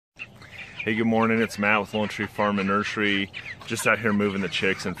Hey, good morning. It's Matt with Lone Tree Farm and Nursery. Just out here moving the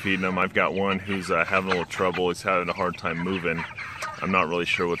chicks and feeding them. I've got one who's having a little trouble. He's having a hard time moving. I'm not really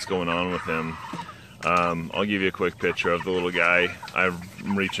sure what's going on with him. I'll give you a quick picture of the little guy. I'm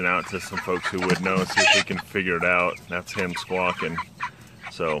reaching out to some folks who would know, see if we can figure it out. That's him squawking.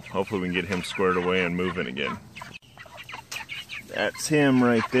 So hopefully we can get him squared away and moving again. That's him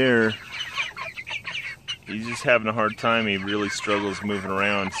right there. He's just having a hard time. He really struggles moving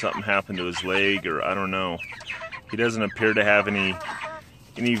around. Something happened to his leg, or I don't know. He doesn't appear to have any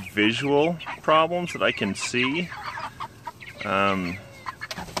visual problems that I can see. But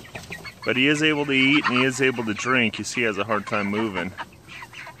he is able to eat and he is able to drink. You see he has a hard time moving.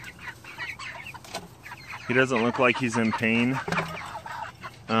 He doesn't look like he's in pain,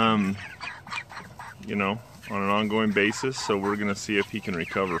 you know, on an ongoing basis. So we're gonna see if he can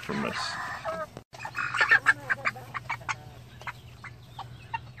recover from this.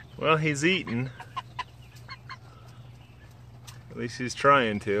 Well, he's eating. At least he's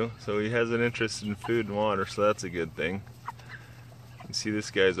trying to. So he has an interest in food and water, so that's a good thing. You see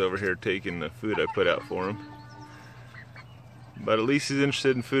this guy's over here taking the food I put out for him. But at least he's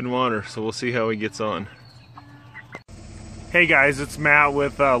interested in food and water, so we'll see how he gets on. Hey guys, it's Matt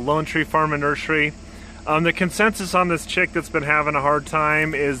with Lone Tree Farm and Nursery. The consensus on this chick that's been having a hard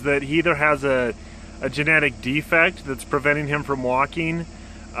time is that he either has a genetic defect that's preventing him from walking,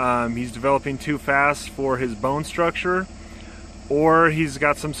 he's developing too fast for his bone structure, or he's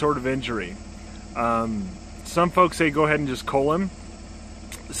got some sort of injury. Some folks say go ahead and just cull him.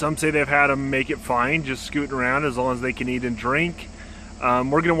 Some say they've had him make it fine, just scooting around as long as they can eat and drink. We're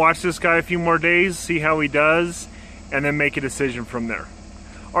going to watch this guy a few more days, see how he does, and then make a decision from there.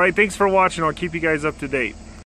 Alright, thanks for watching. I'll keep you guys up to date.